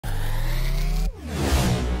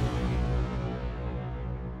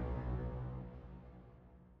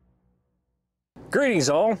Greetings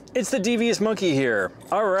all, it's the Devious Monkey here.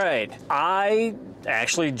 All right, I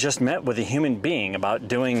actually just met with a human being about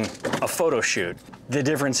doing a photo shoot. The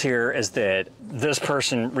difference here is that this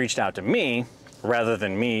person reached out to me rather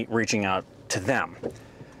than me reaching out to them.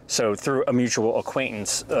 So through a mutual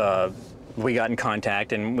acquaintance, we got in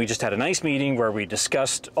contact and we just had a nice meeting where we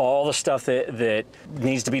discussed all the stuff that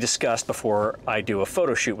needs to be discussed before I do a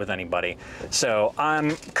photo shoot with anybody. So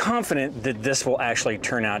I'm confident that this will actually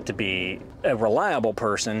turn out to be a reliable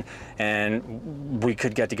person and we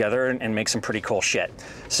could get together and make some pretty cool shit.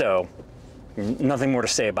 So nothing more to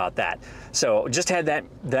say about that. So just had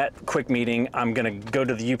that quick meeting. I'm gonna go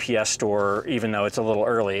to the UPS store, even though it's a little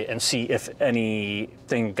early, and see if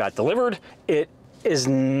anything got delivered. It is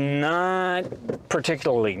not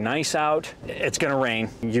particularly nice out. It's gonna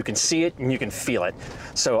rain. You can see it and you can feel it.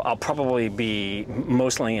 So I'll probably be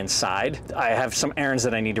mostly inside. I have some errands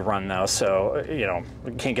that I need to run though, so you know,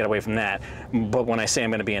 can't get away from that. But when I say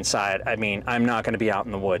I'm gonna be inside, I mean I'm not gonna be out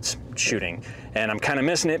in the woods shooting. And I'm kind of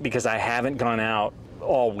missing it because I haven't gone out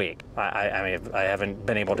all week. I mean, I haven't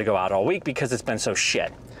been able to go out all week because it's been so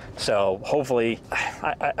shit. So hopefully,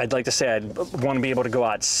 I'd like to say I'd want to be able to go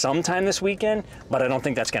out sometime this weekend, but I don't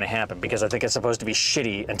think that's going to happen because I think it's supposed to be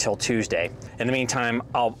shitty until Tuesday. In the meantime,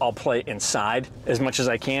 I'll play inside as much as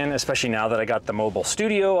I can, especially now that I got the mobile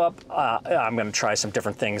studio up. I'm going to try some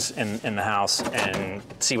different things in the house and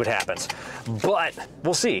see what happens. But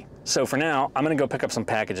we'll see. So for now, I'm gonna go pick up some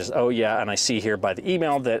packages. Oh yeah, and I see here by the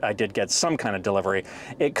email that I did get some kind of delivery.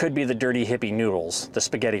 It could be the Dirty Hippie noodles, the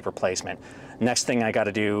spaghetti replacement. Next thing I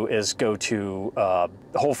gotta do is go to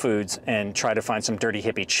Whole Foods and try to find some Dirty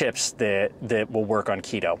Hippie chips that will work on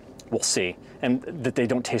keto. We'll see. And that they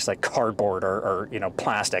don't taste like cardboard or you know,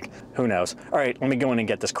 plastic. Who knows? All right, let me go in and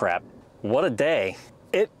get this crap. What a day.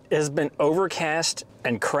 It has been overcast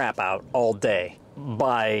and crap out all day.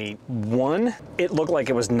 By 1, it looked like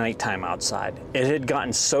it was nighttime outside. It had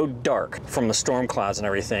gotten so dark from the storm clouds and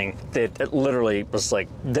everything that it literally was like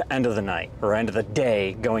the end of the night or end of the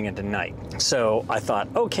day going into night. So I thought,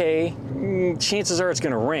 okay, chances are it's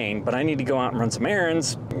gonna rain, but I need to go out and run some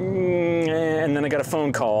errands. And then I got a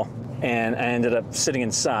phone call and I ended up sitting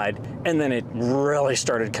inside, and then it really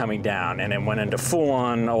started coming down and it went into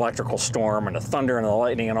full-on electrical storm and the thunder and the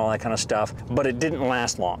lightning and all that kind of stuff, but it didn't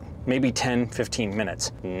last long, maybe 10, 15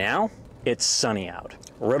 minutes. Now it's sunny out.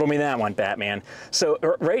 Riddle me that one, Batman. So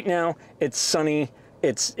right now it's sunny,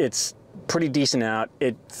 it's pretty decent out.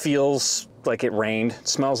 It feels like it rained,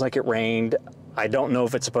 smells like it rained. I don't know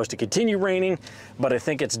if it's supposed to continue raining, but I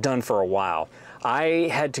think it's done for a while. I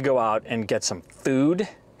had to go out and get some food.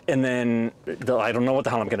 And then, I don't know what the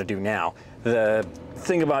hell I'm gonna do now. The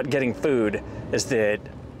thing about getting food is that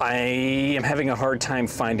I am having a hard time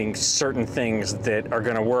finding certain things that are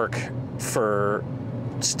gonna work for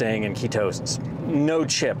staying in ketosis. No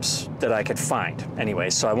chips that I could find anyway,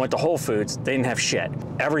 so I went to Whole Foods, they didn't have shit.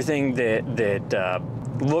 Everything that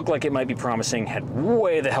looked like it might be promising had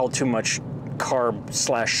way the hell too much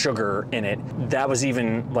carb/sugar in it. That was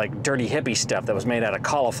even like Dirty Hippie stuff that was made out of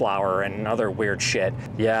cauliflower and other weird shit.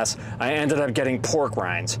 Yes, I ended up getting pork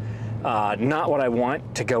rinds. Not what I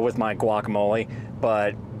want to go with my guacamole,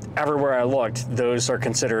 but everywhere I looked, those are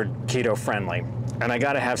considered keto friendly. And I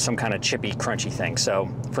gotta have some kind of chippy, crunchy thing. So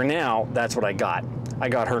for now, that's what I got. I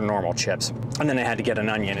got her normal chips. And then I had to get an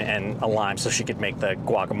onion and a lime so she could make the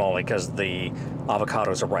guacamole because the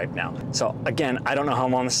avocados are ripe now. So again, I don't know how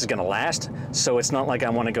long this is gonna last, so it's not like I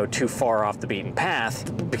wanna go too far off the beaten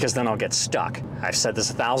path because then I'll get stuck. I've said this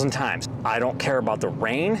 1,000 times. I don't care about the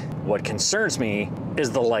rain. What concerns me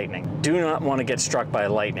is the lightning. Do not wanna get struck by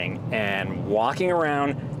lightning, and walking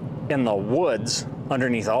around in the woods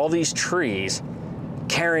underneath all these trees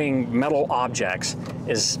carrying metal objects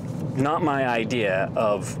is not my idea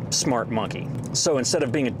of smart monkey. So instead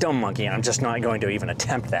of being a dumb monkey, I'm just not going to even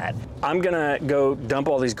attempt that. I'm gonna go dump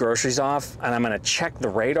all these groceries off and I'm gonna check the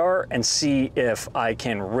radar and see if I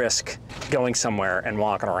can risk going somewhere and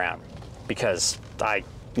walking around, because I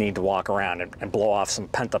need to walk around and blow off some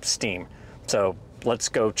pent up steam. So let's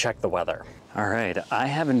go check the weather. All right, I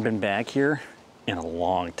haven't been back here in a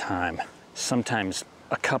long time. Sometimes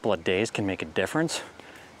a couple of days can make a difference,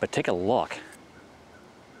 but take a look.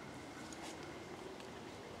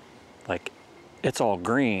 Like, it's all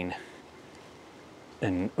green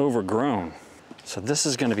and overgrown. So this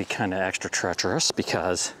is gonna be kind of extra treacherous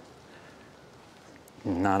because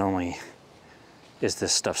not only is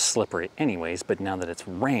this stuff slippery anyways, but now that it's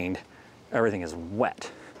rained, everything is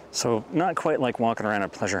wet. So not quite like walking around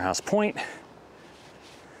at Pleasure House Point,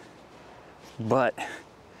 but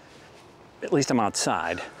at least I'm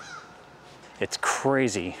outside. It's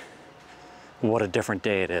crazy what a different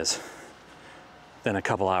day it is. than a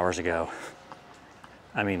couple hours ago.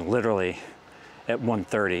 I mean, literally at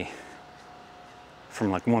 1:30,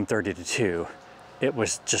 from like 1:30 to 2, it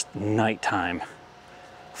was just nighttime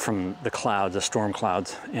from the clouds, the storm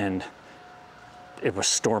clouds, and it was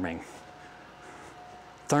storming.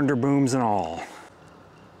 Thunder booms and all.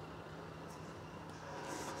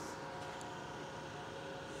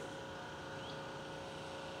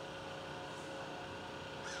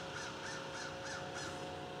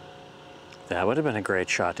 That would have been a great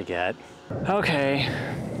shot to get. Okay,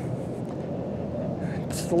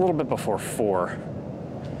 it's a little bit before 4.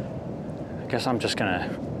 I guess I'm just gonna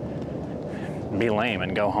be lame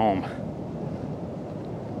and go home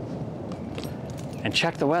and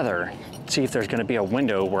check the weather, see if there's gonna be a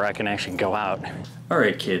window where I can actually go out. All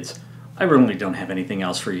right, kids, I really don't have anything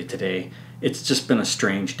else for you today. It's just been a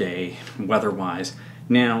strange day weather-wise.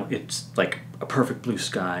 Now it's like a perfect blue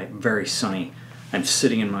sky, very sunny. I'm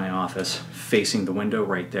sitting in my office facing the window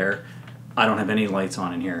right there. I don't have any lights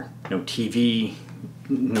on in here. No TV,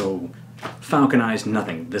 no Falcon eyes,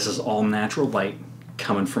 nothing. This is all natural light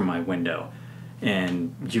coming from my window.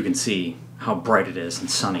 And you can see how bright it is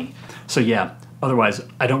and sunny. So yeah, otherwise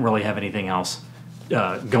I don't really have anything else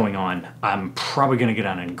going on. I'm probably gonna get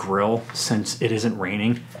on and grill since it isn't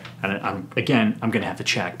raining. And I'm gonna have to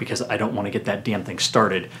check because I don't want to get that damn thing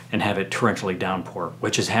started and have it torrentially downpour,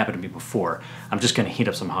 which has happened to me before. I'm just gonna heat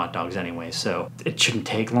up some hot dogs anyway, so it shouldn't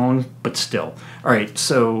take long, but still. All right,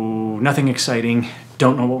 so nothing exciting.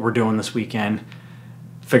 Don't know what we're doing this weekend.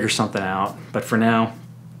 Figure something out. But for now,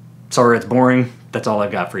 sorry it's boring. That's all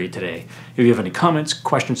I've got for you today. If you have any comments,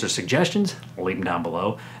 questions, or suggestions, leave them down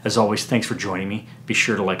below. As always, thanks for joining me. Be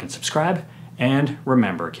sure to like and subscribe. And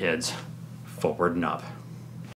remember, kids, forward and up.